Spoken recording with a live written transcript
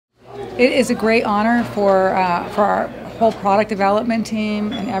It is a great honor for our whole product development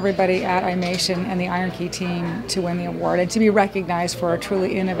team and everybody at Imation and the Iron Key team to win the award and to be recognized for a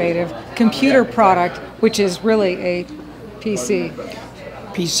truly innovative computer product, which is really a PC.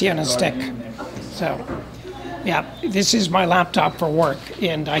 PC on a stick. So, yeah, this is my laptop for work,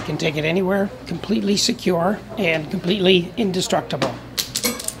 and I can take it anywhere, completely secure and completely indestructible.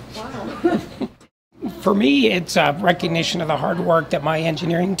 For me, it's a recognition of the hard work that my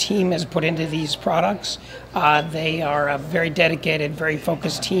engineering team has put into these products. They are a very dedicated, very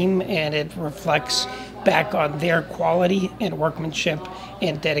focused team, and it reflects back on their quality and workmanship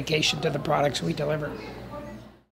and dedication to the products we deliver.